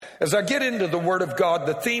As I get into the Word of God,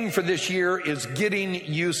 the theme for this year is getting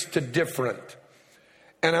used to different.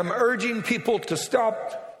 And I'm urging people to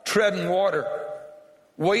stop treading water,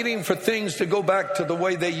 waiting for things to go back to the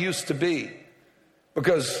way they used to be.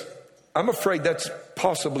 Because I'm afraid that's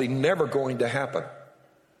possibly never going to happen.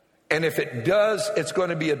 And if it does, it's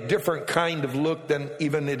going to be a different kind of look than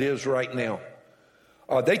even it is right now.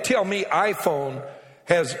 They tell me iPhone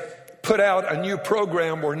has put out a new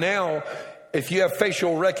program where now, if you have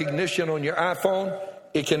facial recognition on your iPhone,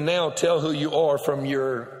 it can now tell who you are from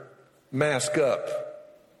your mask up.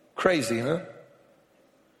 Crazy, huh?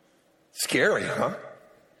 Scary, huh?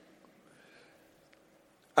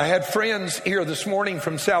 I had friends here this morning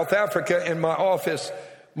from South Africa in my office,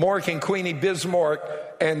 Mark and Queenie Bismarck,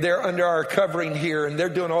 and they're under our covering here, and they're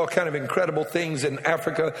doing all kind of incredible things in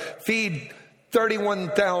Africa. Feed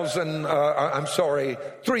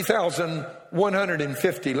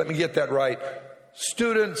 3,150, let me get that right,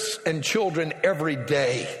 students and children every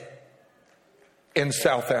day in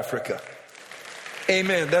South Africa.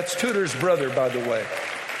 Amen. That's Tudor's brother, by the way.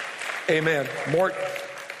 Amen. Mort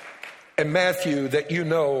and Matthew, that you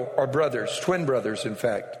know, are brothers, twin brothers, in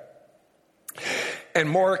fact. And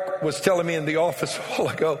Mark was telling me in the office a while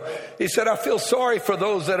ago, he said, I feel sorry for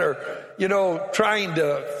those that are, trying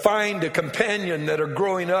to find a companion, that are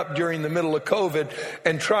growing up during the middle of COVID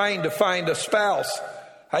and trying to find a spouse.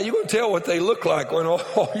 How you going to tell what they look like when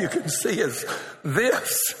all you can see is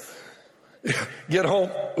this? Get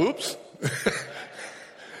home. Oops.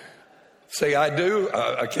 Say, I do.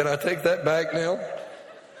 Can I take that back now?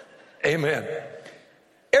 Amen.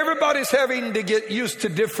 Everybody's having to get used to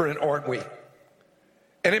different, aren't we?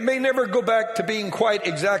 And it may never go back to being quite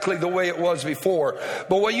exactly the way it was before.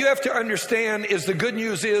 But what you have to understand is the good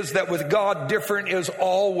news is that with God, different is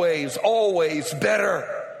always, always better.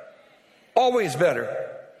 Always better.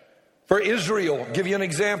 For Israel, I'll give you an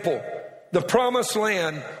example. The promised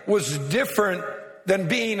land was different than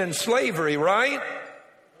being in slavery, right?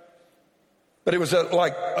 But it was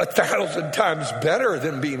like 1,000 times better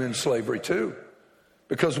than being in slavery too.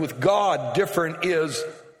 Because with God, different is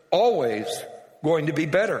always going to be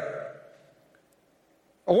better.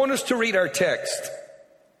 I want us to read our text.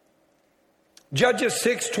 Judges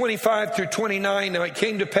 6:25 through 29. Now it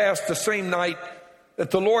came to pass the same night that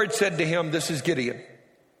the Lord said to him, this is Gideon.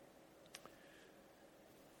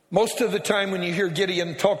 Most of the time when you hear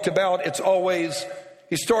Gideon talked about, it's always,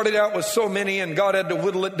 he started out with so many and God had to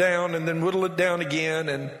whittle it down and then whittle it down again.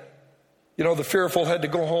 And, the fearful had to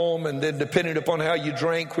go home, and then depending upon how you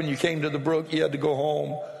drank when you came to the brook, you had to go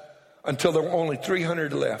home until there were only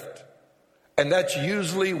 300 left. And that's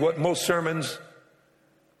usually what most sermons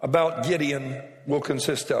about Gideon will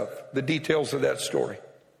consist of, the details of that story.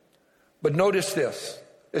 But notice this.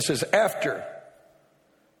 This is after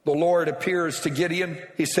the Lord appears to Gideon.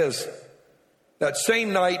 He says, that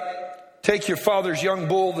same night, take your father's young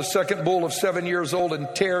bull, the second bull of 7 years old, and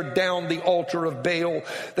tear down the altar of Baal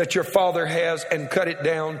that your father has, and cut it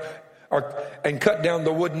down, and cut down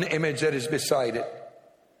the wooden image that is beside it.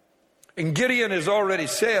 And Gideon has already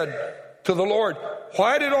said to the Lord,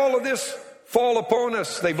 why did all of this fall upon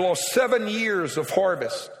us? They've lost 7 years of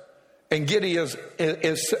harvest. And Gideon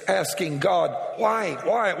is asking God, why?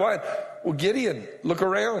 Well, Gideon, look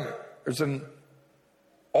around. There's an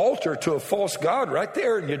altar to a false god right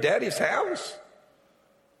there in your daddy's house.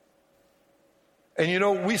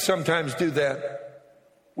 And we sometimes do that.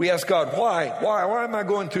 We ask God, why am I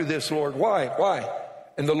going through this, Lord? Why?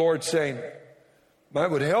 And the Lord's saying, it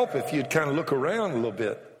would help if you'd kind of look around a little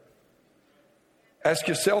bit. Ask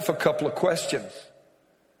yourself a couple of questions.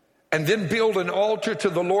 And then build an altar to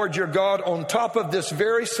the Lord your God on top of this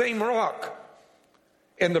very same rock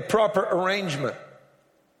in the proper arrangement.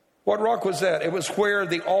 What rock was that? It was where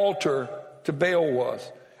the altar to Baal was.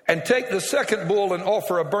 And take the second bull and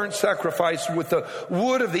offer a burnt sacrifice with the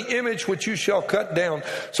wood of the image which you shall cut down.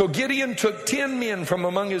 So Gideon took 10 men from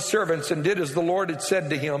among his servants and did as the Lord had said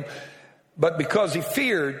to him. But because he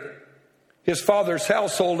feared his father's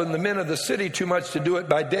household and the men of the city too much to do it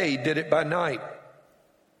by day, he did it by night.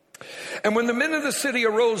 And when the men of the city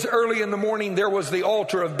arose early in the morning, there was the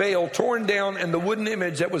altar of Baal torn down, and the wooden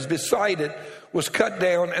image that was beside it was cut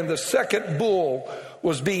down, and the second bull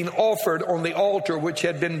was being offered on the altar which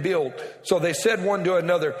had been built. So they said one to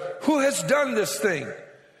another, who has done this thing?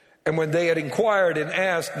 And when they had inquired and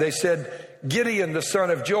asked, they said, Gideon, the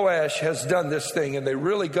son of Joash, has done this thing. And they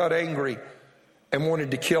really got angry and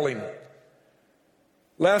wanted to kill him.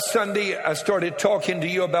 Last Sunday, I started talking to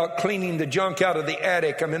you about cleaning the junk out of the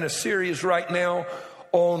attic. I'm in a series right now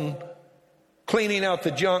on cleaning out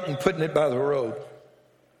the junk and putting it by the road.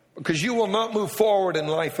 Because you will not move forward in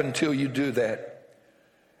life until you do that.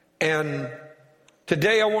 And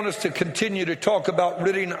today I want us to continue to talk about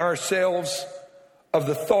ridding ourselves of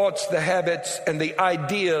the thoughts, the habits, and the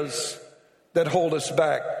ideas that hold us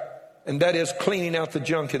back. And that is cleaning out the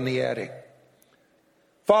junk in the attic.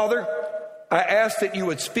 Father, I ask that you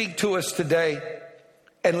would speak to us today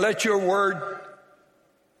and let your word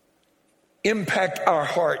impact our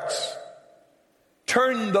hearts.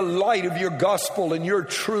 Turn the light of your gospel and your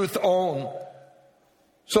truth on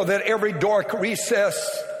so that every dark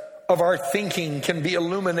recess of our thinking can be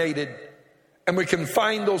illuminated and we can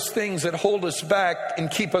find those things that hold us back and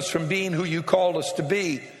keep us from being who you called us to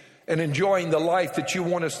be and enjoying the life that you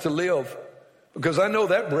want us to live. Because I know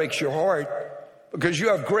that breaks your heart, because you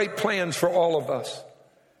have great plans for all of us.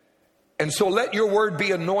 And so let your word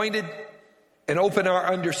be anointed and open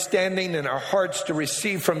our understanding and our hearts to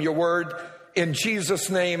receive from your word in Jesus'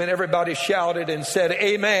 name. And everybody shouted and said,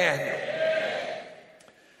 amen. Amen.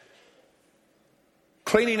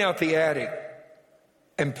 Cleaning out the attic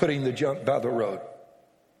and putting the junk by the road.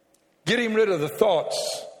 Getting rid of the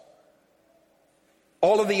thoughts,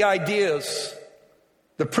 all of the ideas,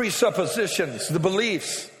 the presuppositions, the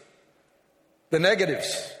beliefs, the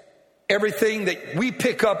negatives, everything that we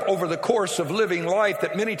pick up over the course of living life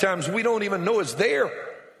that many times we don't even know is there,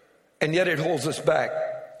 and yet it holds us back.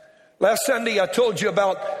 Last Sunday I told you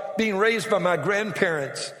about being raised by my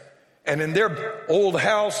grandparents and in their old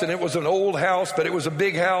house, and it was an old house, but it was a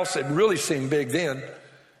big house. It really seemed big then.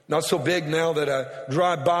 Not so big now that I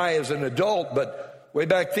drive by as an adult, but way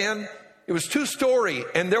back then, it was 2-story,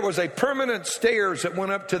 and there was a permanent stairs that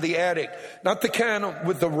went up to the attic. Not the kind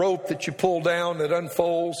with the rope that you pull down that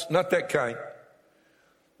unfolds, not that kind.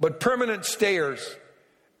 But permanent stairs,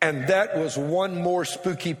 and that was one more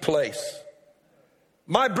spooky place.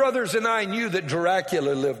 My brothers and I knew that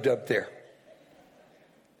Dracula lived up there.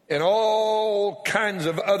 And all kinds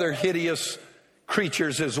of other hideous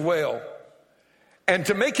creatures as well. And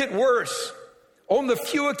to make it worse, on the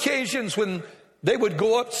few occasions when they would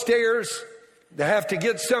go upstairs to have to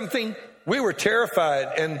get something, we were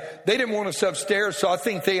terrified, and they didn't want us upstairs, so I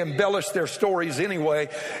think they embellished their stories anyway.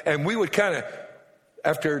 And we would kind of,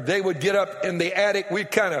 after they would get up in the attic,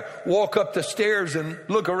 we'd kind of walk up the stairs and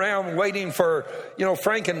look around waiting for,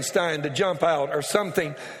 Frankenstein to jump out or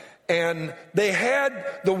something. And they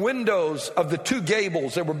had the windows of the 2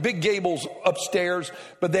 gables. There were big gables upstairs,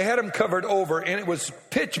 but they had them covered over, and it was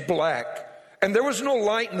pitch black. And there was no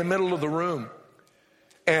light in the middle of the room.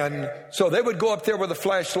 And so they would go up there with a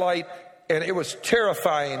flashlight, and it was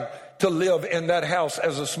terrifying to live in that house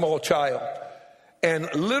as a small child. And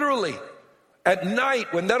literally, at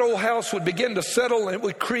night, when that old house would begin to settle and it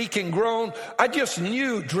would creak and groan, I just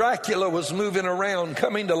knew Dracula was moving around,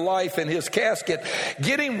 coming to life in his casket,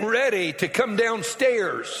 getting ready to come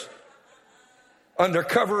downstairs under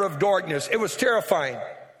cover of darkness. It was terrifying.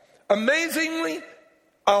 Amazingly,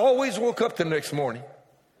 I always woke up the next morning.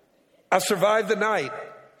 I survived the night.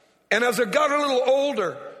 And as I got a little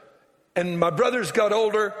older, and my brothers got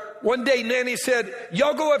older, one day Nanny said,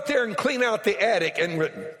 y'all go up there and clean out the attic. And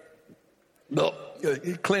no,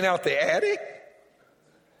 clean out the attic?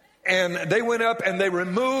 And they went up and they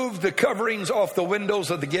removed the coverings off the windows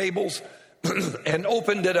of the gables and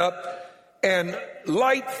opened it up. And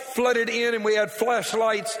light flooded in, and we had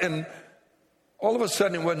flashlights, and all of a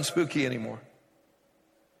sudden it wasn't spooky anymore.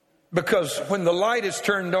 Because when the light is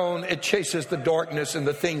turned on, it chases the darkness and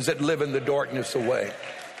the things that live in the darkness away.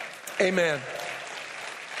 Amen.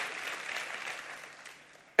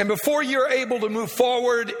 And before you're able to move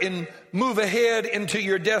forward and move ahead into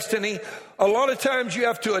your destiny, a lot of times you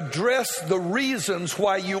have to address the reasons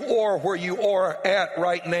why you are where you are at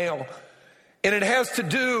right now. And it has to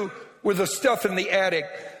do with the stuff in the attic.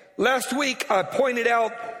 Last week, I pointed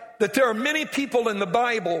out that there are many people in the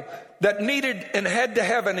Bible that needed and had to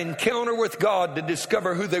have an encounter with God to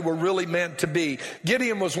discover who they were really meant to be.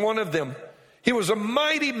 Gideon was one of them. He was a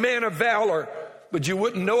mighty man of valor, but you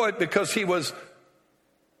wouldn't know it because he was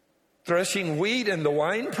threshing wheat in the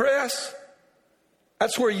wine press.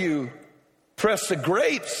 That's where you press the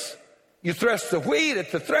grapes. You thresh the wheat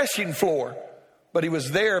at the threshing floor. But he was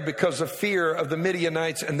there because of fear of the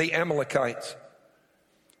Midianites and the Amalekites.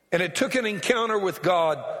 And it took an encounter with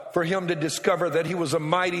God for him to discover that he was a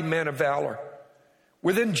mighty man of valor.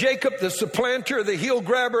 Within Jacob, the supplanter, the heel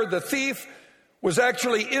grabber, the thief, was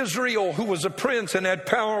actually Israel, who was a prince and had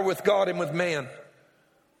power with God and with man.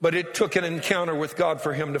 But it took an encounter with God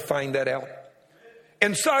for him to find that out.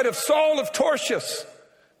 Inside of Saul of Tarsus,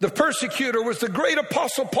 the persecutor, was the great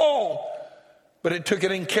apostle Paul. But it took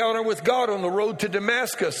an encounter with God on the road to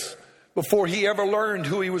Damascus before he ever learned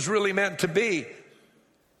who he was really meant to be.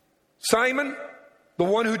 Simon, the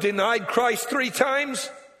one who denied Christ 3 times,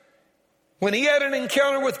 When he had an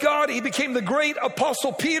encounter with God, he became the great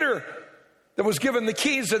apostle Peter that was given the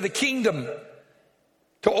keys of the kingdom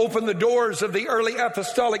to open the doors of the early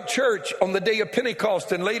apostolic church on the day of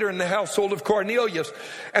Pentecost and later in the household of Cornelius.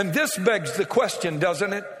 And this begs the question,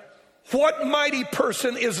 doesn't it? What mighty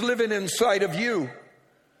person is living inside of you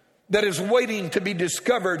that is waiting to be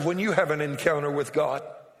discovered when you have an encounter with God?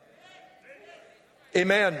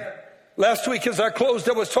 Amen. Last week as I closed,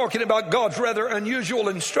 I was talking about God's rather unusual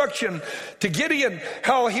instruction to Gideon,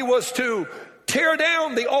 how he was to tear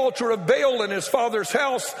down the altar of Baal in his father's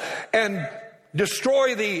house and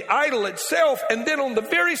destroy the idol itself, and then on the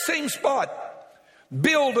very same spot,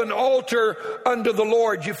 build an altar unto the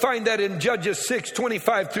Lord. You find that in Judges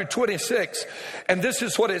 6:25 through 26. And this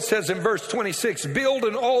is what it says in verse 26. Build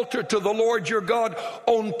an altar to the Lord your God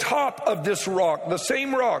on top of this rock, the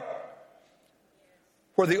same rock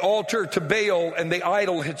where the altar to Baal and the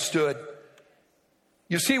idol had stood.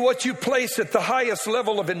 You see, what you place at the highest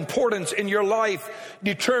level of importance in your life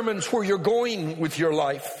determines where you're going with your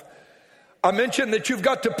life. I mentioned that you've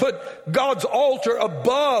got to put God's altar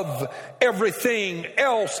above everything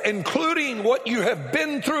else, including what you have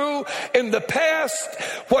been through in the past,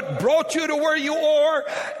 what brought you to where you are,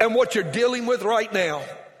 and what you're dealing with right now.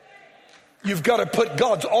 You've got to put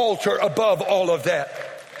God's altar above all of that.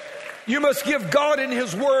 You must give God and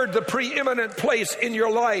His Word the preeminent place in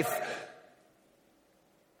your life.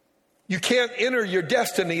 You can't enter your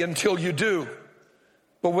destiny until you do.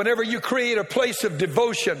 But whenever you create a place of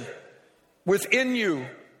devotion within you,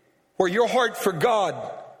 where your heart for God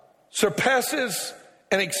surpasses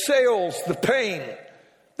and excels the pain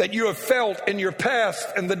that you have felt in your past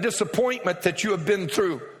and the disappointment that you have been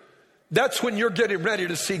through, that's when you're getting ready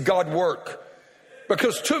to see God work.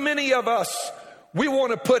 Because too many of us, we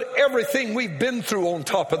want to put everything we've been through on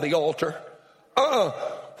top of the altar.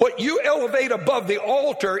 What you elevate above the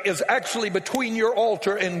altar is actually between your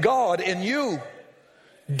altar and God and you.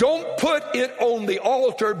 Don't put it on the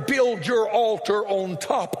altar. Build your altar on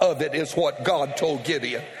top of it, is what God told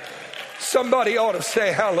Gideon. Somebody ought to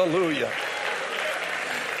say hallelujah.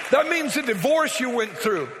 That means the divorce you went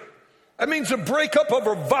through. That means the breakup of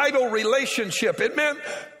a vital relationship. It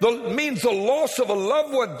means the loss of a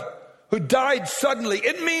loved one who died suddenly.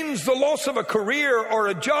 It means the loss of a career or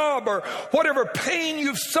a job or whatever pain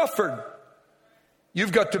you've suffered.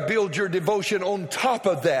 You've got to build your devotion on top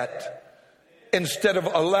of that, instead of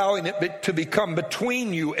allowing it to become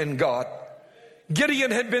between you and God.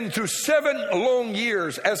 Gideon had been through 7 long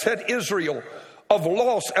years, as had Israel, of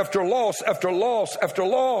loss after loss after loss after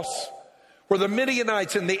loss, where the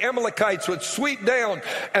Midianites and the Amalekites would sweep down.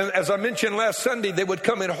 And as I mentioned last Sunday, they would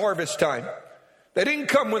come in harvest time. They didn't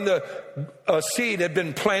come when the seed had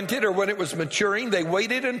been planted or when it was maturing. They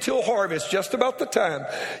waited until harvest, just about the time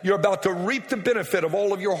you're about to reap the benefit of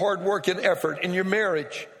all of your hard work and effort in your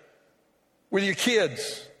marriage, with your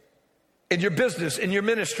kids, in your business, in your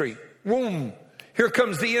ministry. Boom. Here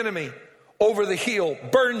comes the enemy over the hill,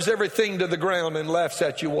 burns everything to the ground and laughs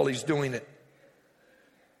at you while he's doing it.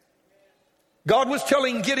 God was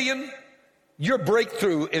telling Gideon, your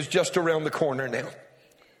breakthrough is just around the corner now.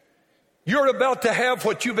 You're about to have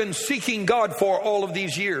what you've been seeking God for all of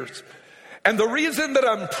these years. And the reason that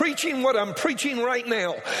I'm preaching what I'm preaching right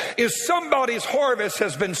now is somebody's harvest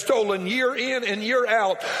has been stolen year in and year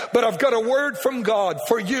out. But I've got a word from God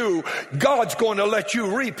for you. God's going to let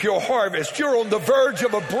you reap your harvest. You're on the verge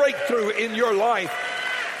of a breakthrough in your life.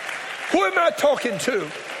 Who am I talking to?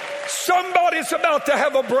 Somebody's about to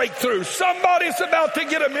have a breakthrough. Somebody's about to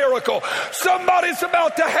get a miracle. Somebody's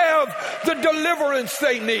about to have the deliverance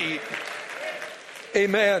they need.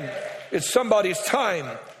 Amen. It's somebody's time.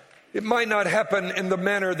 It might not happen in the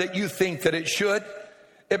manner that you think that it should.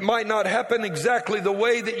 It might not happen exactly the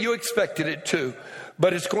way that you expected it to.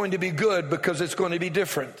 But it's going to be good because it's going to be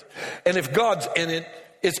different. And if God's in it,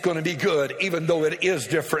 it's going to be good, even though it is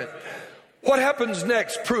different. What happens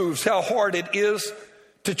next proves how hard it is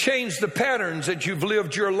to change the patterns that you've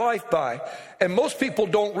lived your life by. And most people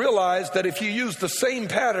don't realize that if you use the same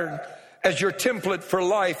pattern as your template for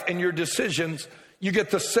life and your decisions, you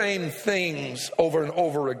get the same things over and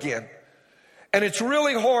over again. And it's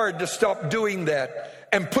really hard to stop doing that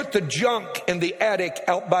and put the junk in the attic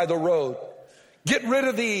out by the road. Get rid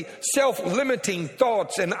of the self-limiting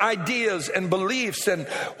thoughts and ideas and beliefs and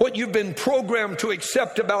what you've been programmed to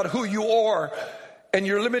accept about who you are and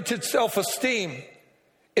your limited self-esteem.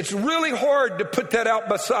 It's really hard to put that out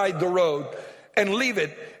beside the road and leave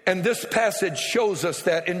it. And this passage shows us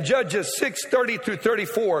that in Judges 6:30 through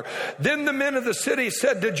 34. Then the men of the city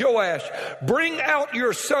said to Joash, bring out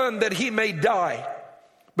your son that he may die,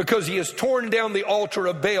 because he has torn down the altar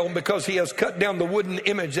of Baal, and because he has cut down the wooden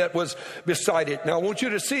image that was beside it. Now I want you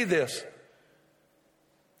to see this.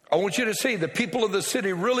 I want you to see the people of the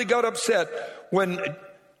city really got upset when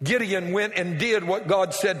Gideon went and did what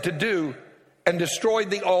God said to do and destroyed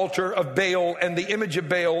the altar of Baal and the image of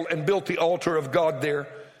Baal and built the altar of God there.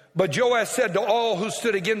 But Joash said to all who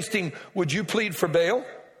stood against him, would you plead for Baal?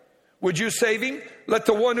 Would you save him? Let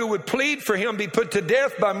the one who would plead for him be put to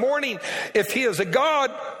death by morning. If he is a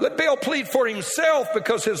god, let Baal plead for himself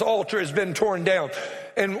because his altar has been torn down.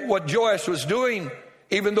 And what Joash was doing,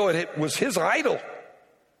 even though it was his idol,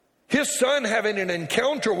 his son having an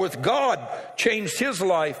encounter with God changed his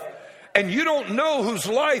life. And you don't know whose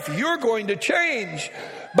life you're going to change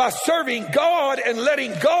by serving God and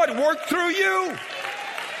letting God work through you.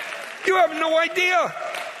 You have no idea.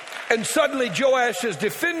 And suddenly Joash is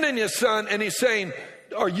defending his son and he's saying,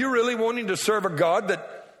 are you really wanting to serve a God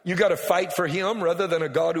that you got to fight for him rather than a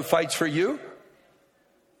God who fights for you?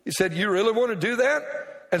 He said, you really want to do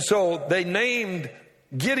that? And so they named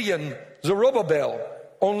Gideon Zerubbabel,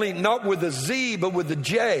 only not with a Z, but with a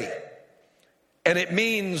J. And it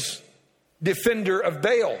means defender of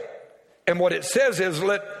Baal. And what it says is,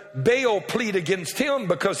 let Baal plead against him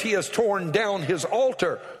because he has torn down his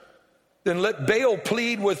altar. Then let Baal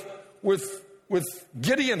plead with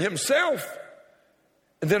Gideon himself.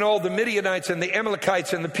 And then all the Midianites and the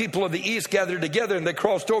Amalekites and the people of the east gathered together, and they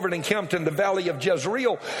crossed over and encamped in the valley of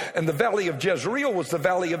Jezreel. And the valley of Jezreel was the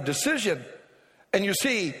valley of decision. And you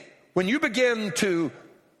see, when you begin to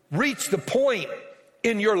reach the point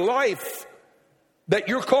in your life that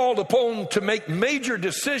you're called upon to make major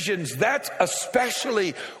decisions, that's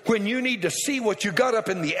especially when you need to see what you got up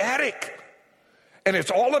in the attic. And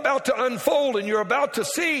it's all about to unfold, and you're about to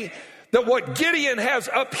see that what Gideon has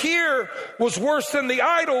up here was worse than the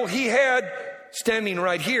idol he had standing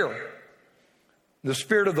right here. The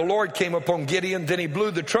Spirit of the Lord came upon Gideon, then he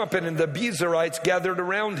blew the trumpet, and the Abiezrites gathered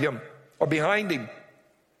around him or behind him.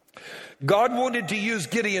 God wanted to use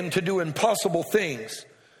Gideon to do impossible things,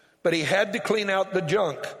 but he had to clean out the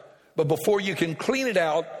junk. But before you can clean it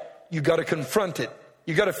out, you got to confront it.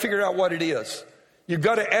 You got to figure out what it is. You've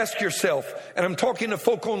got to ask yourself, and I'm talking to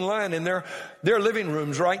folk online in their living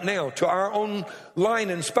rooms right now, to our online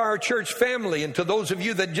Inspire Church family, and to those of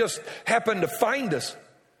you that just happen to find us.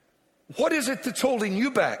 What is it that's holding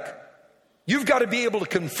you back? You've got to be able to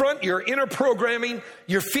confront your inner programming,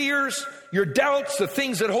 your fears, your doubts, the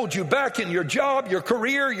things that hold you back in your job, your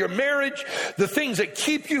career, your marriage, the things that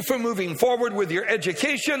keep you from moving forward with your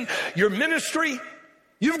education, your ministry.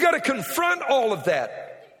 You've got to confront all of that.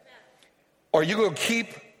 Or you going to keep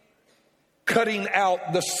cutting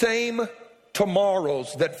out the same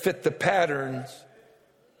tomorrows that fit the patterns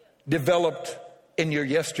developed in your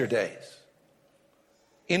yesterdays.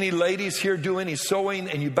 Any ladies here do any sewing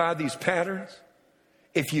and you buy these patterns?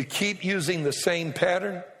 If you keep using the same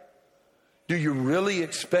pattern, do you really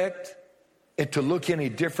expect it to look any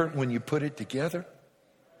different when you put it together?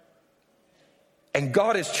 And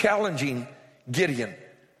God is challenging Gideon.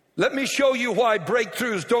 Let me show you why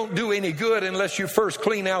breakthroughs don't do any good unless you first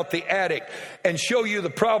clean out the attic, and show you the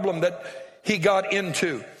problem that he got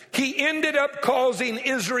into. He ended up causing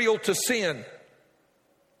Israel to sin.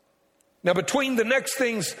 Now, between the next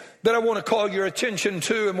things that I want to call your attention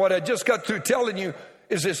to and what I just got through telling you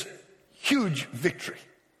is this huge victory,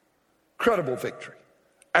 incredible victory.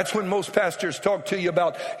 That's when most pastors talk to you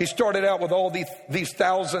about, he started out with all these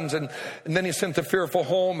thousands and then he sent the fearful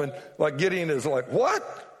home, and like Gideon is like,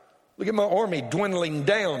 what? Look at my army dwindling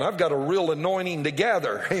down. I've got a real anointing to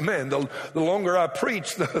gather. Amen. The longer I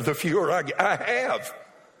preach, the fewer I have.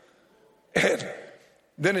 And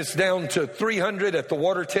then it's down to 300 at the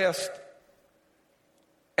water test.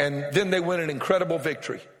 And then they win an incredible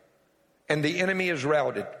victory. And the enemy is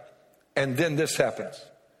routed. And then this happens.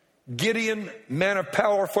 Gideon, man of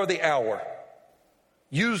power for the hour,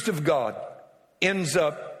 used of God, ends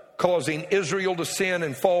up causing Israel to sin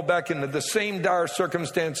and fall back into the same dire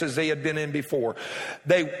circumstances they had been in before.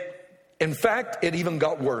 In fact, it even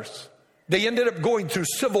got worse. They ended up going through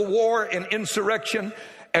civil war and insurrection,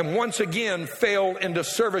 and once again fell into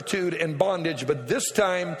servitude and bondage, but this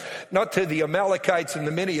time not to the Amalekites and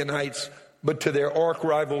the Midianites, but to their arch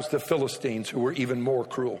rivals, the Philistines, who were even more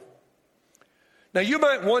cruel. Now you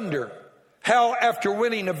might wonder how, after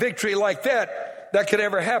winning a victory like that could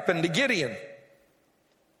ever happen to Gideon.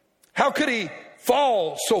 How could he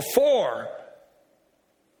fall so far?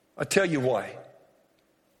 I'll tell you why.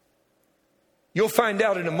 You'll find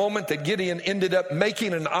out in a moment that Gideon ended up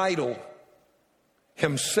making an idol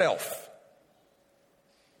himself.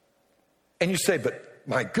 And you say, but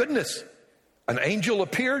my goodness, an angel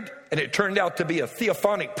appeared, and it turned out to be a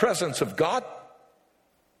theophanic presence of God.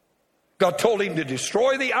 God told him to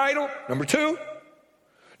destroy the idol, number 2.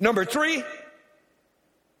 Number 3,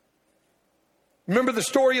 remember the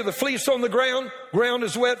story of the fleece on the ground? Ground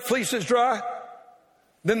is wet, fleece is dry.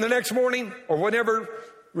 Then the next morning, or whenever,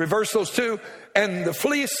 reverse those two, and the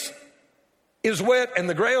fleece is wet and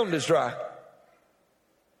the ground is dry.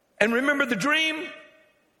 And remember the dream?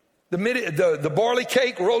 The barley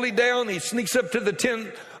cake rolling down, he sneaks up to the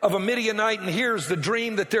tent of a Midianite and hears the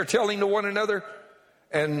dream that they're telling to one another.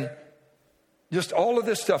 And just all of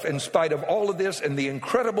this stuff, in spite of all of this and the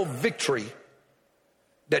incredible victory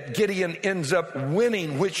that Gideon ends up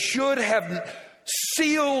winning, which should have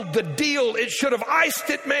sealed the deal. It should have iced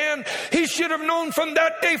it, man. He should have known from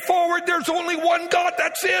that day forward there's only one God,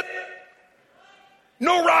 that's it.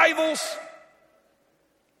 No rivals.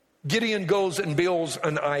 Gideon goes and builds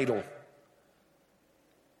an idol.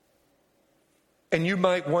 And you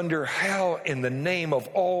might wonder, how in the name of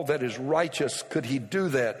all that is righteous could he do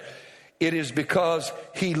that? It is because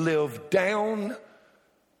he lived down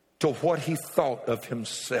to what he thought of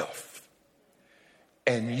himself.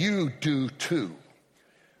 And you do too.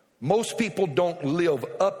 Most people don't live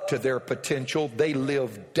up to their potential. They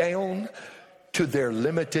live down to their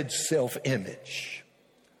limited self-image.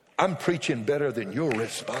 I'm preaching better than you're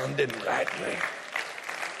responding right now.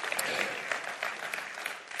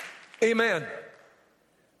 Amen.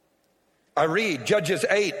 I read Judges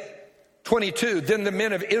 8:22. Then the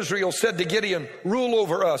men of Israel said to Gideon, rule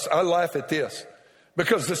over us. I laugh at this,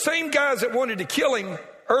 because the same guys that wanted to kill him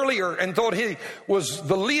earlier and thought he was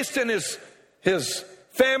the least in his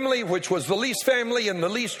family, which was the least family and the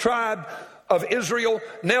least tribe of Israel,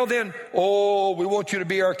 now then, oh, we want you to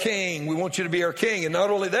be our king. We want you to be our king. And not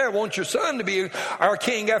only that, we want your son to be our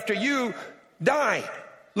king after you die.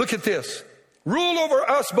 Look at this. Rule over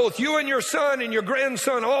us, both you and your son and your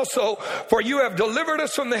grandson also, for you have delivered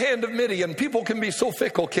us from the hand of Midian. People can be so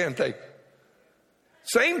fickle, can't they?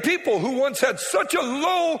 Same people who once had such a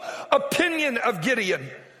low opinion of Gideon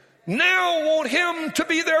now want him to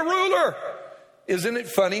be their ruler. Isn't it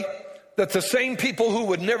funny that the same people who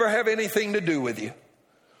would never have anything to do with you,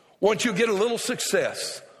 once you get a little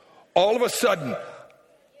success, all of a sudden,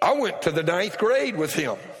 I went to the 9th grade with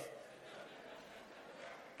him.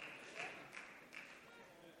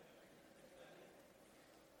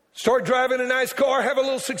 Start driving a nice car, have a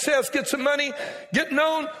little success, get some money, get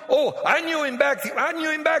known. Oh, I knew him back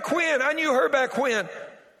when. I knew her back when.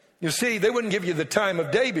 You see, they wouldn't give you the time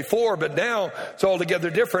of day before, but now it's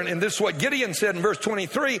altogether different. And this is what Gideon said in verse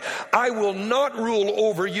 23, I will not rule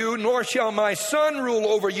over you, nor shall my son rule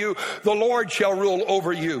over you. The Lord shall rule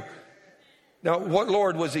over you. Now, what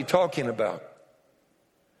Lord was he talking about?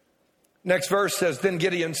 Next verse says, then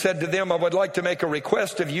Gideon said to them, I would like to make a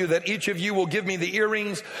request of you that each of you will give me the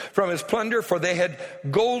earrings from his plunder, for they had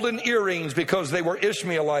golden earrings because they were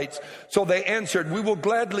Ishmaelites. So they answered, we will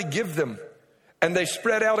gladly give them. And they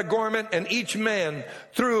spread out a garment, and each man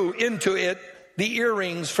threw into it the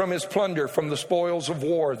earrings from his plunder, from the spoils of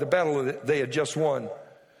war, the battle that they had just won.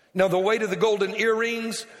 Now the weight of the golden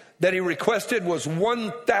earrings that he requested was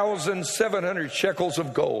 1,700 shekels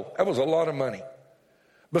of gold. That was a lot of money.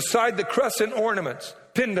 Beside the crescent ornaments,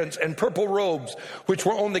 pendants, and purple robes, which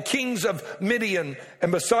were on the kings of Midian,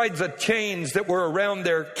 and besides the chains that were around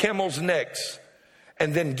their camels' necks.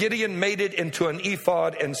 And then Gideon made it into an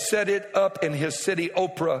ephod and set it up in his city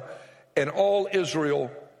Ophrah, and all Israel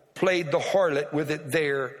played the harlot with it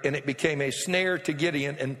there, and it became a snare to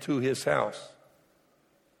Gideon and to his house.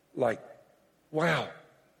 Like, wow.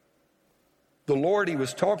 The Lord he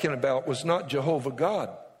was talking about was not Jehovah God,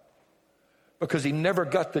 because he never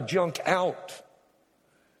got the junk out.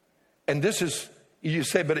 And this is, you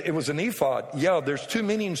say, but it was an ephod. Yeah, there's two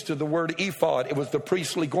meanings to the word ephod. It was the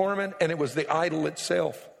priestly garment and it was the idol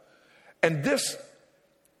itself. And this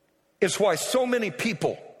is why so many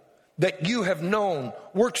people that you have known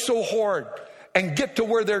work so hard and get to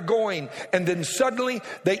where they're going, and then suddenly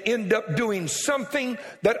they end up doing something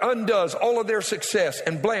that undoes all of their success,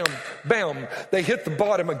 and blam, bam, they hit the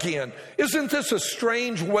bottom again. Isn't this a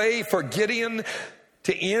strange way for Gideon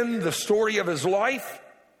to end the story of his life?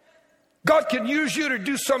 God can use you to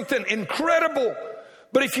do something incredible,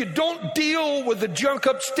 but if you don't deal with the junk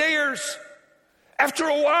upstairs, after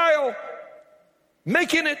a while,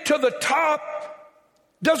 making it to the top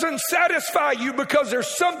doesn't satisfy you, because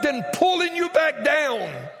there's something pulling you back down.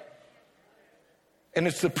 And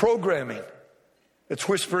it's the programming that's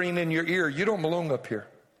whispering in your ear, you don't belong up here.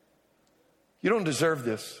 You don't deserve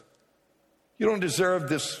this. You don't deserve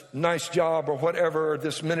this nice job or whatever, or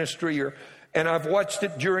this ministry. And I've watched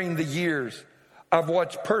it during the years. I've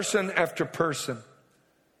watched person after person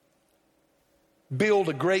build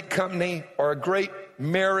a great company or a great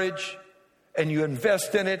marriage, and you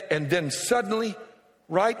invest in it, and then suddenly,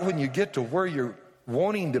 right when you get to where you're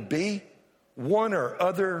wanting to be, one or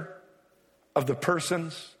other of the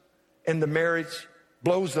persons in the marriage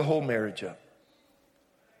blows the whole marriage up.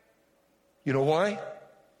 You know why?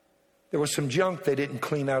 There was some junk they didn't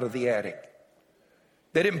clean out of the attic.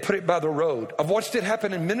 They didn't put it by the road. I've watched it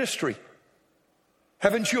happen in ministry.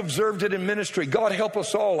 Haven't you observed it in ministry? God help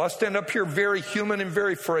us all. I stand up here very human and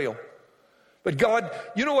very frail. But God,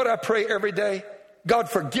 you know what I pray every day? God,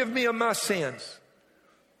 forgive me of my sins.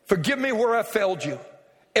 Forgive me where I failed you.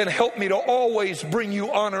 And help me to always bring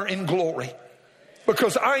you honor and glory.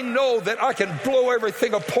 Because I know that I can blow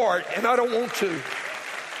everything apart, and I don't want to.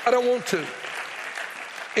 I don't want to.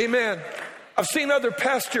 Amen. I've seen other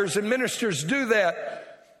pastors and ministers do that.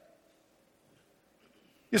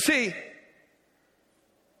 You see,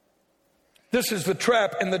 this is the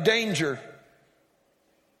trap and the danger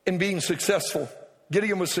in being successful.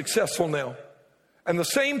 Gideon was successful now. And the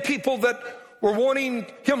same people that were wanting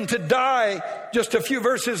him to die just a few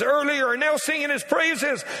verses earlier are now singing his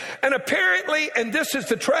praises. And apparently, and this is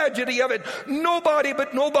the tragedy of it,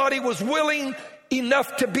 nobody was willing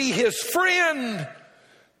enough to be his friend,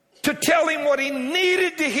 to tell him what he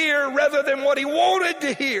needed to hear rather than what he wanted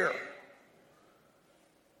to hear.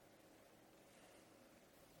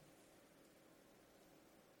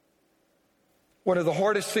 One of the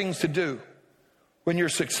hardest things to do when you're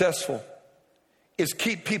successful is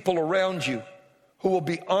keep people around you who will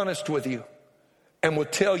be honest with you and will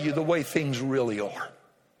tell you the way things really are.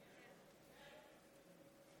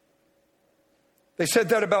 They said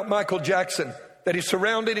that about Michael Jackson, that he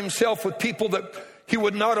surrounded himself with people that he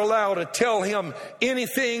would not allow to tell him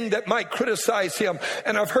anything that might criticize him.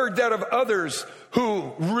 And I've heard that of others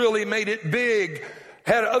who really made it big.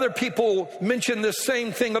 Had other people mention the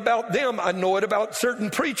same thing about them. I know it about certain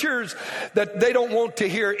preachers that they don't want to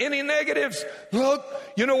hear any negatives. Look,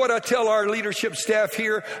 you know what I tell our leadership staff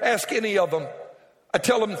here? Ask any of them. I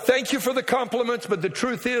tell them, thank you for the compliments, but the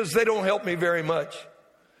truth is they don't help me very much.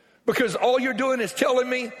 Because all you're doing is telling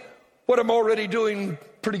me what I'm already doing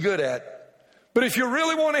pretty good at. But if you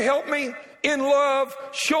really want to help me in love,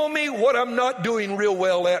 show me what I'm not doing real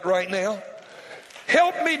well at right now.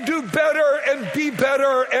 Help me do better and be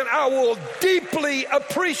better, and I will deeply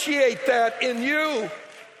appreciate that in you.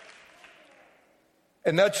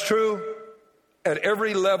 And that's true at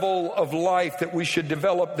every level of life, that we should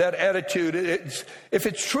develop that attitude. If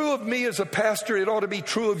it's true of me as a pastor, it ought to be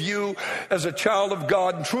true of you as a child of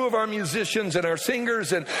God, and true of our musicians and our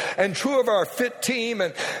singers, and true of our fit team,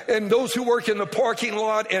 and those who work in the parking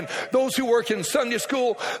lot, and those who work in Sunday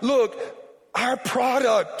school. Look, our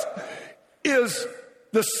product is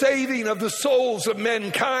the saving of the souls of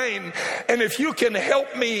mankind. And if you can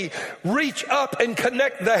help me reach up and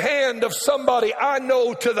connect the hand of somebody I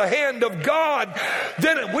know to the hand of God,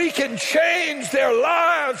 then we can change their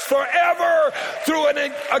lives forever through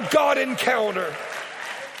a God encounter.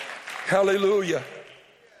 Hallelujah.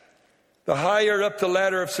 The higher up the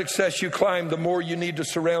ladder of success you climb, the more you need to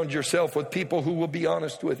surround yourself with people who will be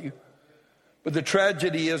honest with you. But the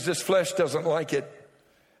tragedy is this flesh doesn't like it.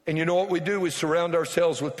 And you know what we do? We surround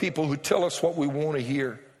ourselves with people who tell us what we want to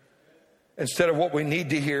hear instead of what we need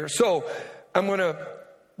to hear. So I'm going to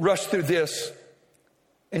rush through this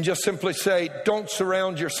and just simply say, don't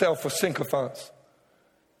surround yourself with sycophants.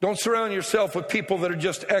 Don't surround yourself with people that are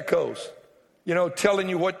just echoes, telling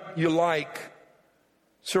you what you like.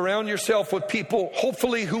 Surround yourself with people,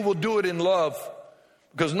 hopefully, who will do it in love,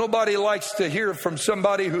 because nobody likes to hear from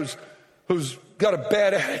somebody who's got a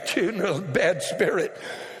bad attitude and a bad spirit.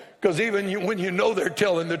 Because even when you know they're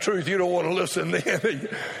telling the truth, you don't want to listen then.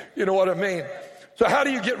 You know what I mean? So how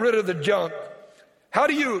do you get rid of the junk? How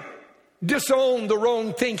do you disown the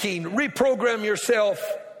wrong thinking? Reprogram yourself.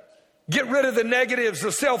 Get rid of the negatives,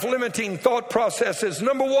 the self-limiting thought processes.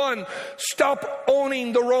 Number one, stop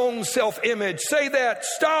owning the wrong self-image. Say that.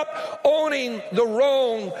 Stop owning the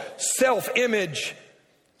wrong self-image.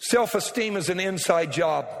 Self-esteem is an inside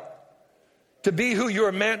job. To be who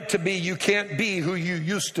you're meant to be, you can't be who you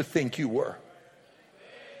used to think you were.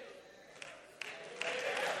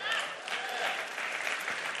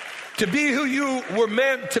 To be who you were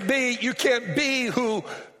meant to be, you can't be who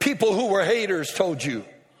people who were haters told you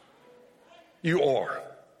you are.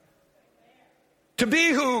 To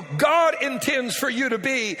be who God intends for you to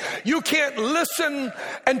be, you can't listen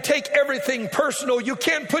and take everything personal. You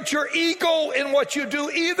can't put your ego in what you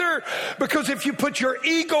do either, because if you put your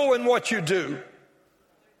ego in what you do,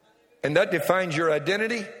 and that defines your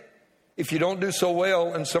identity, If you don't do so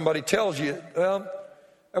well and somebody tells you, well,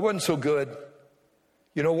 that wasn't so good,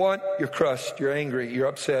 you know what? You're crushed, you're angry, you're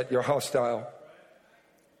upset, you're hostile.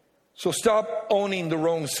 So stop owning the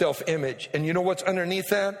wrong self-image. And you know what's underneath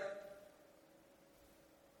that?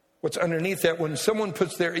 What's underneath that, when someone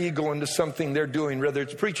puts their ego into something they're doing, whether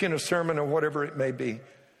it's preaching a sermon or whatever it may be,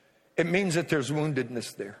 it means that there's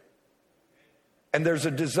woundedness there. And there's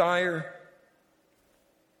a desire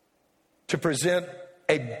to present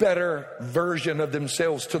a better version of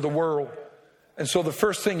themselves to the world. And so the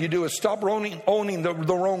first thing you do is stop owning the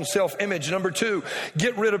wrong self-image. Number two,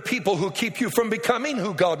 get rid of people who keep you from becoming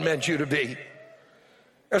who God meant you to be.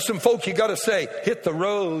 There's some folk you got to say, hit the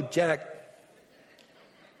road, Jack.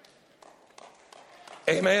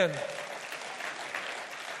 Amen.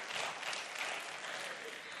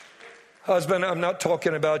 Husband, I'm not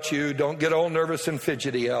talking about you. Don't get all nervous and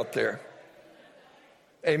fidgety out there.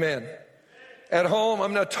 Amen. At home,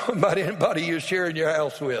 I'm not talking about anybody you're sharing your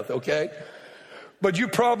house with, okay? But you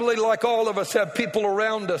probably, like all of us, have people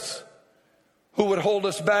around us who would hold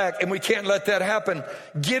us back, and we can't let that happen.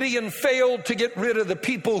 Gideon failed to get rid of the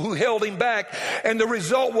people who held him back, and the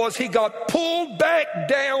result was he got pulled back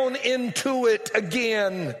down into it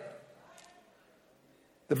again.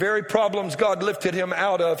 The very problems God lifted him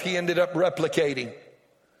out of, he ended up replicating.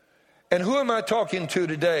 And who am I talking to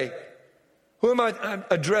today? Who am I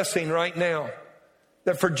addressing right now?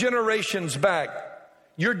 That for generations back,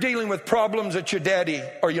 you're dealing with problems that your daddy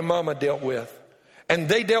or your mama dealt with. And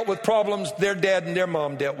they dealt with problems their dad and their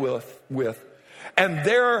mom dealt with. And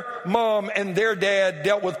their mom and their dad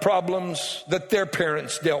dealt with problems that their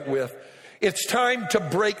parents dealt with. It's time to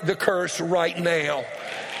break the curse right now.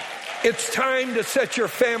 It's time to set your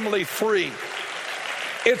family free.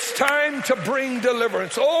 It's time to bring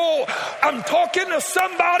deliverance. Oh, I'm talking to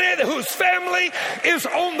somebody whose family is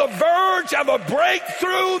on the verge of a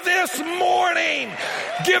breakthrough this morning.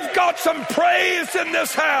 Give God some praise in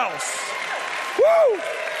this house. Woo!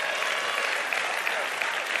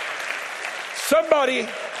 Somebody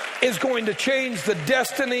is going to change the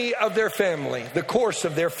destiny of their family, the course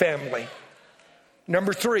of their family.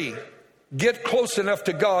 Number three, get close enough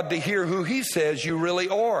to God to hear who He says you really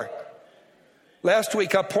are. Last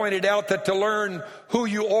week I pointed out that to learn who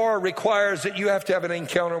you are requires that you have to have an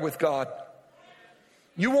encounter with God.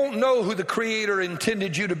 You won't know who the Creator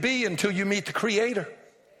intended you to be until you meet the Creator,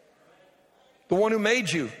 the one who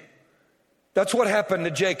made you. That's what happened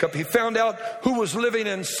to Jacob. He found out who was living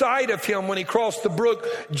inside of him when he crossed the brook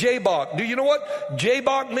Jabbok. Do you know what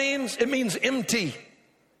Jabbok means? It means empty.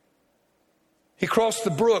 He crossed the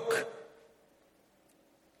brook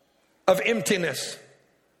of emptiness.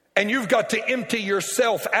 And you've got to empty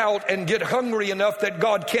yourself out and get hungry enough that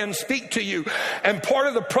God can speak to you. And part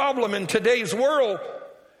of the problem in today's world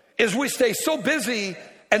is we stay so busy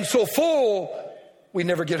and so full, we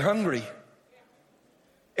never get hungry.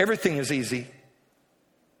 Everything is easy.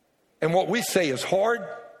 And what we say is hard.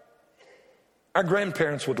 Our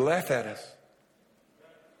grandparents would laugh at us.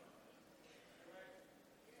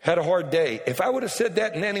 Had a hard day. If I would have said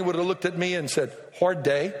that, Nanny would have looked at me and said, hard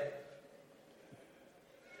day?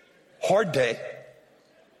 Hard day.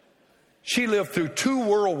 She lived through 2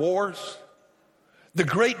 world wars, the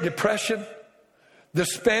Great Depression, the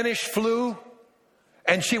Spanish flu,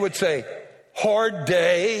 and she would say, hard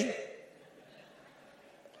day.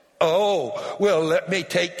 Oh, well, let me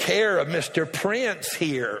take care of Mr. Prince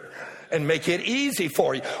here and make it easy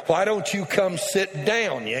for you. Why don't you come sit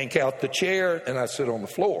down? Yank out the chair, and I sit on the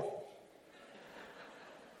floor.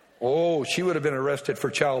 Oh, she would have been arrested for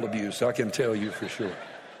child abuse, I can tell you for sure.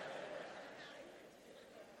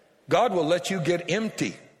 God will let you get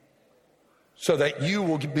empty so that you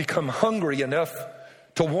will become hungry enough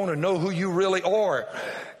to want to know who you really are.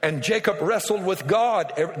 And Jacob wrestled with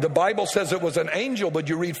God. The Bible says it was an angel, but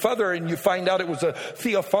you read further and you find out it was a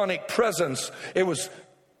theophanic presence.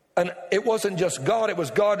 It wasn't just God, it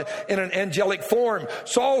was God in an angelic form.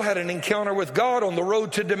 Saul had an encounter with God on the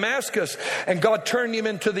road to Damascus, and God turned him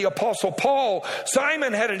into the Apostle Paul.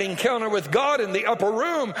 Simon had an encounter with God in the upper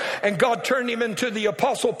room, and God turned him into the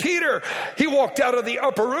Apostle Peter. He walked out of the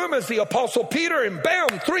upper room as the Apostle Peter, and bam,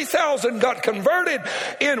 3,000 got converted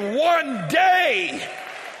in one day.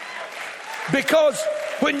 Because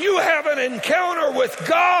when you have an encounter with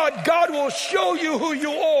God, God will show you who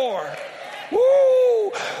you are.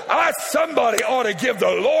 Woo! Somebody ought to give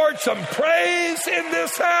the Lord some praise in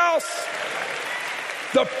this house.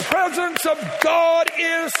 The presence of God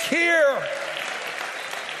is here.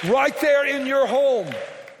 Right there in your home.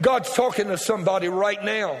 God's talking to somebody right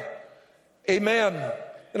now. Amen.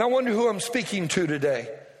 And I wonder who I'm speaking to today.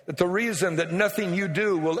 But the reason that nothing you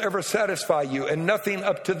do will ever satisfy you, and nothing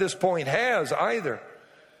up to this point has either,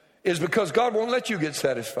 is because God won't let you get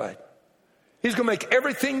satisfied. He's going to make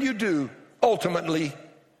everything you do ultimately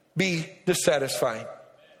be dissatisfying.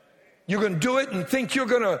 You're going to do it and think you're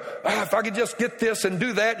going to, if I could just get this and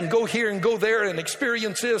do that and go here and go there and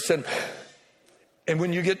experience this. And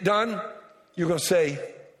when you get done, you're going to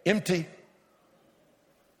say, empty.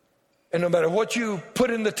 And no matter what you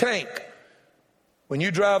put in the tank, when you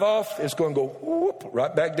drive off, it's going to go whoop,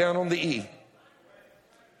 right back down on the E.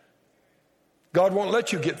 God won't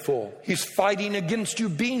let you get full. He's fighting against you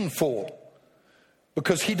being full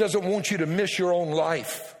because he doesn't want you to miss your own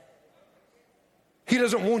life. He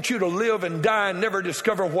doesn't want you to live and die and never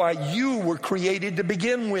discover why you were created to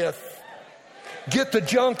begin with. Get the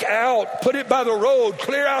junk out, put it by the road,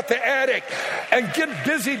 clear out the attic, and get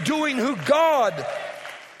busy doing who God,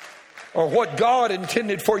 or what God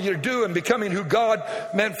intended for you to do, and becoming who God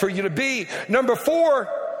meant for you to be. Number 4,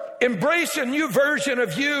 embrace a new version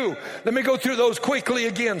of you. Let me go through those quickly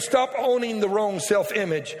again. Stop owning the wrong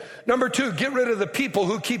self-image. Number 2, get rid of the people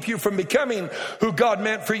who keep you from becoming who God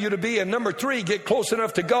meant for you to be. And number 3, get close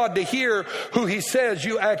enough to God to hear who he says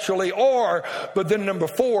you actually are. But then number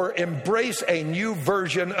 4, embrace a new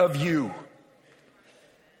version of you.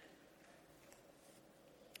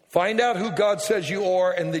 Find out who God says you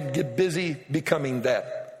are and then get busy becoming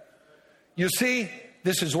that. You see,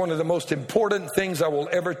 this is one of the most important things I will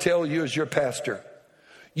ever tell you as your pastor.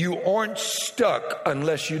 You aren't stuck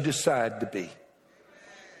unless you decide to be.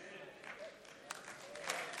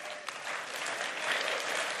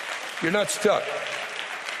 You're not stuck.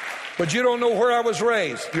 But you don't know where I was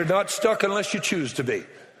raised. You're not stuck unless you choose to be.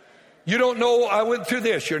 You don't know I went through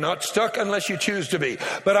this. You're not stuck unless you choose to be.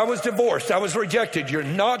 But I was divorced. I was rejected. You're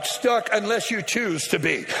not stuck unless you choose to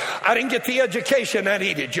be. I didn't get the education I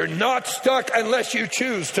needed. You're not stuck unless you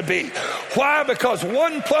choose to be. Why? Because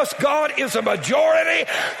 1 plus God is a majority.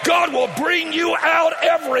 God will bring you out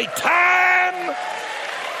every time.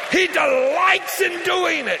 He delights in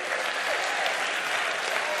doing it.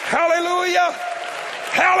 Hallelujah.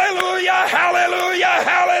 Hallelujah. Hallelujah.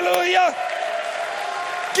 Hallelujah.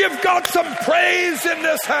 Give God some praise in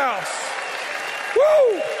this house.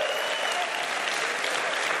 Woo!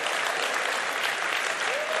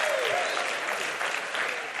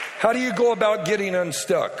 How do you go about getting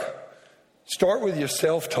unstuck? Start with your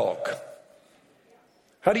self-talk.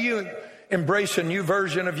 How do you embrace a new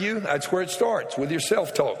version of you? That's where it starts, with your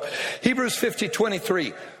self-talk. Hebrews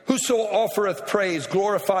 50:23. Whoso offereth praise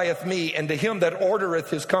glorifieth me, and to him that ordereth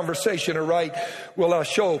his conversation aright will I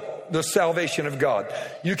show the salvation of God.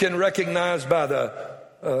 You can recognize by the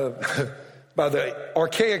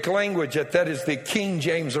archaic language that is the King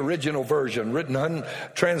James original version,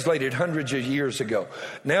 translated hundreds of years ago.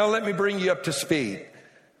 Now let me bring you up to speed.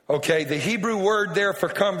 Okay, the Hebrew word there for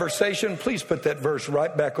conversation, please put that verse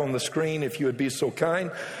right back on the screen if you would be so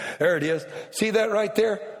kind. There it is. See that right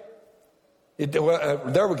there?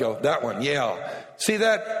 There we go, that one, yeah. See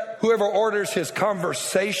that? Whoever orders his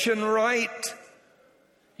conversation right.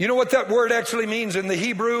 You know what that word actually means in the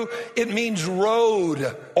Hebrew? It means road,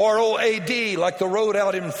 R-O-A-D, like the road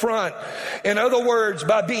out in front. In other words,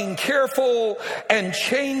 by being careful and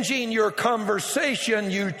changing your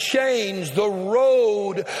conversation, you change the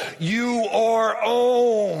road you are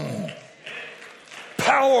on.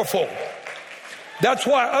 Powerful. That's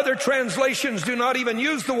why other translations do not even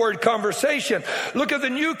use the word conversation. Look at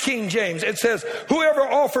the New King James. It says, whoever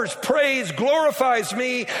offers praise glorifies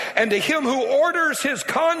me, and to him who orders his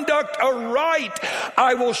conduct aright,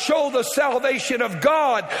 I will show the salvation of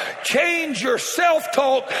God. Change your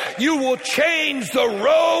self-talk. You will change the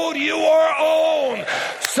road you are on.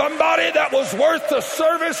 Somebody that was worth the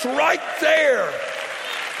service right there.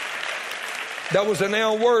 That was a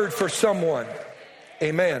now word for someone.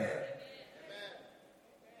 Amen.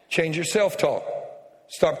 Change your self-talk.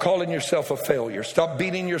 Stop calling yourself a failure. Stop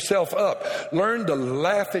beating yourself up. Learn to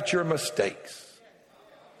laugh at your mistakes.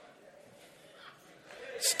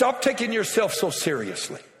 Stop taking yourself so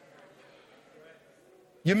seriously.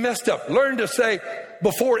 You messed up. Learn to say,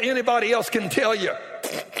 before anybody else can tell you,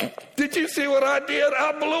 did you see what I did?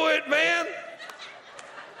 I blew it, man.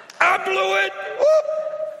 I blew it. Whoop.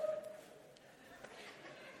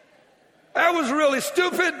 That was really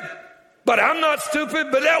stupid. But I'm not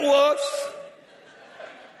stupid, but that was.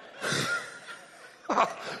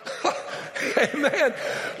 Amen.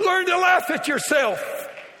 Learn to laugh at yourself.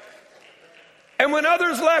 And when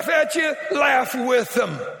others laugh at you, laugh with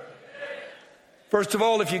them. First of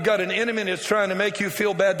all, if you've got an enemy that's trying to make you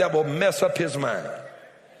feel bad, that will mess up his mind.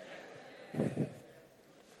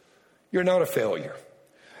 You're not a failure.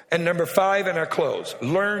 And number 5, and I close,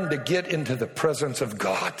 learn to get into the presence of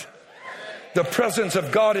God. The presence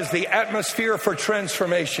of God is the atmosphere for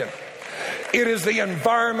transformation. It is the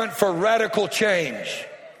environment for radical change.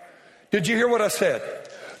 Did you hear what I said?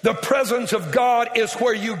 The presence of God is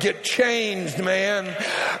where you get changed, man.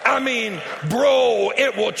 I mean, bro,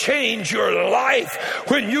 it will change your life.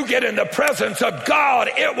 When you get in the presence of God,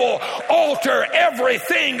 it will alter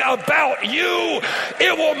everything about you.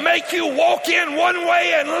 It will make you walk in one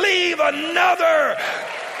way and leave another.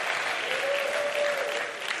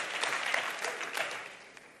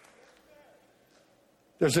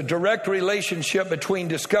 There's a direct relationship between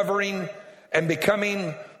discovering and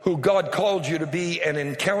becoming who God called you to be and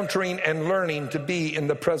encountering and learning to be in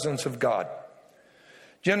the presence of God.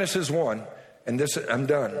 Genesis 1, and this, I'm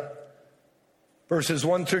done. Verses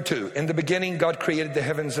 1 through 2. In the beginning, God created the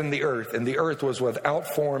heavens and the earth was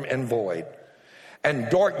without form and void. And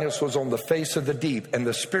darkness was on the face of the deep, and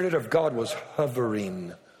the Spirit of God was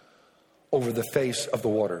hovering over the face of the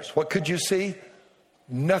waters. What could you see?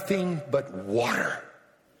 Nothing but water.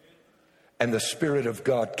 And the Spirit of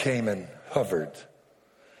God came and hovered.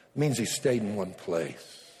 Means he stayed in one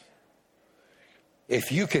place.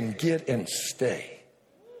 If you can get and stay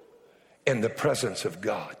in the presence of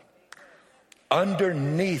God,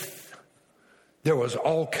 underneath there was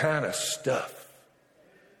all kind of stuff,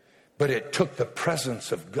 but it took the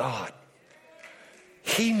presence of God.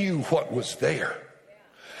 He knew what was there.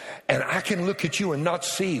 And I can look at you and not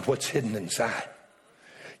see what's hidden inside.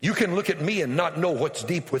 You can look at me and not know what's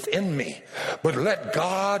deep within me. But let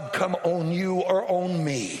God come on you or on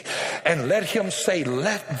me. And let him say,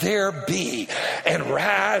 let there be. And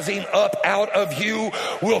rising up out of you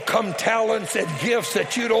will come talents and gifts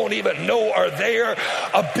that you don't even know are there.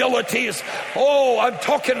 Abilities. Oh, I'm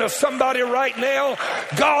talking to somebody right now.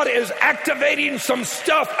 God is activating some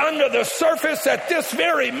stuff under the surface at this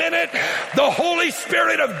very minute. The Holy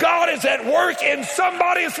Spirit of God is at work in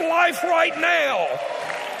somebody's life right now.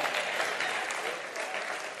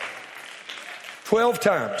 12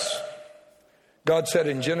 times, God said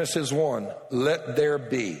in Genesis 1, let there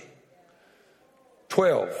be.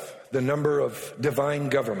 12, the number of divine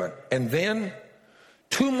government. And then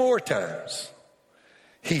 2 more times,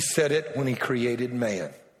 he said it when he created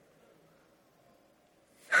man.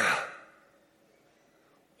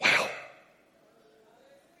 Wow.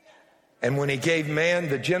 And when he gave man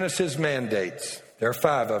the Genesis mandates, there are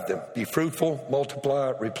 5 of them. Be fruitful,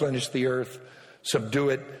 multiply, replenish the earth, subdue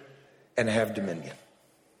it, and have dominion.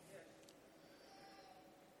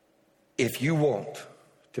 If you want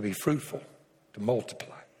to be fruitful, to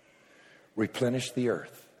multiply, replenish the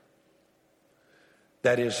earth,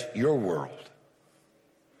 that is your world.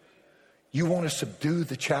 You want to subdue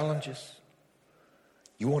the challenges?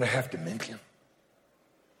 You want to have dominion?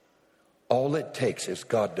 All it takes is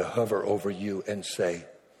God to hover over you and say,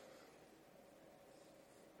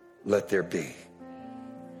 let there be.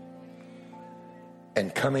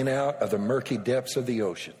 And coming out of the murky depths of the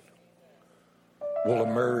ocean will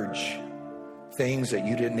emerge things that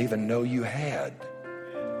you didn't even know you had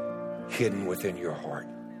hidden within your heart.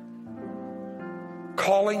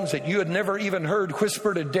 Callings that you had never even heard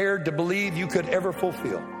whispered or dared to believe you could ever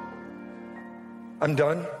fulfill. I'm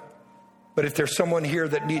done. But if there's someone here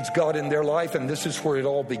that needs God in their life, and this is where it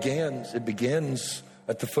all begins, it begins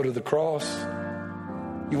at the foot of the cross.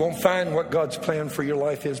 You won't find what God's plan for your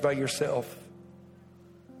life is by yourself.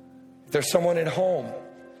 If there's someone at home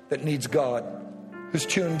that needs God, who's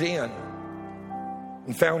tuned in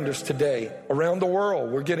and found us today, around the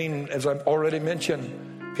world, we're getting, as I've already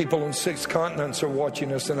mentioned, people on 6 continents are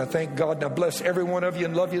watching us, and I thank God. Now bless every one of you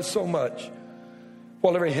and love you so much.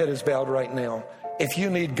 While every head is bowed right now, if you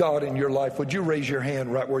need God in your life, would you raise your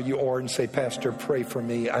hand right where you are and say, Pastor, pray for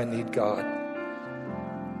me, I need God.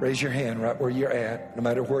 Raise your hand right where you're at, no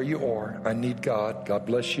matter where you are. I need God. God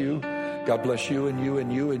bless you. God bless you and you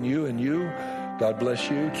and you and you and you. God bless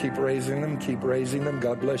you. Keep raising them. Keep raising them.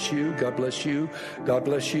 God bless you. God bless you. God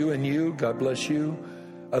bless you and you. God bless you.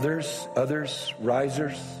 Others,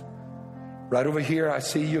 risers. Right over here, I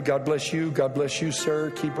see you. God bless you. God bless you,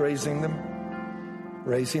 sir. Keep raising them.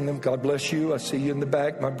 Raising them. God bless you. I see you in the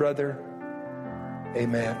back, my brother.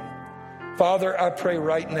 Amen. Father, I pray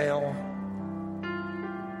right now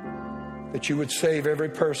that you would save every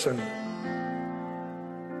person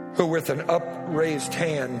who with an upraised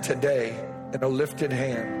hand today and a lifted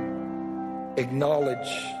hand acknowledged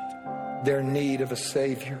their need of a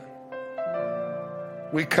Savior.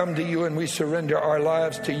 We come to you and we surrender our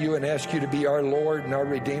lives to you and ask you to be our Lord and our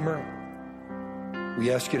Redeemer.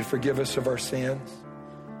 We ask you to forgive us of our sins,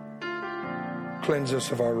 cleanse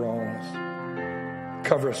us of our wrongs,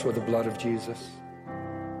 cover us with the blood of Jesus.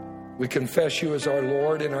 We confess you as our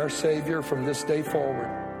Lord and our Savior from this day forward.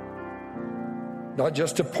 Not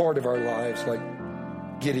just a part of our lives like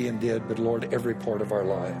Gideon did, but Lord, every part of our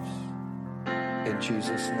lives. In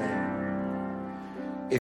Jesus' name.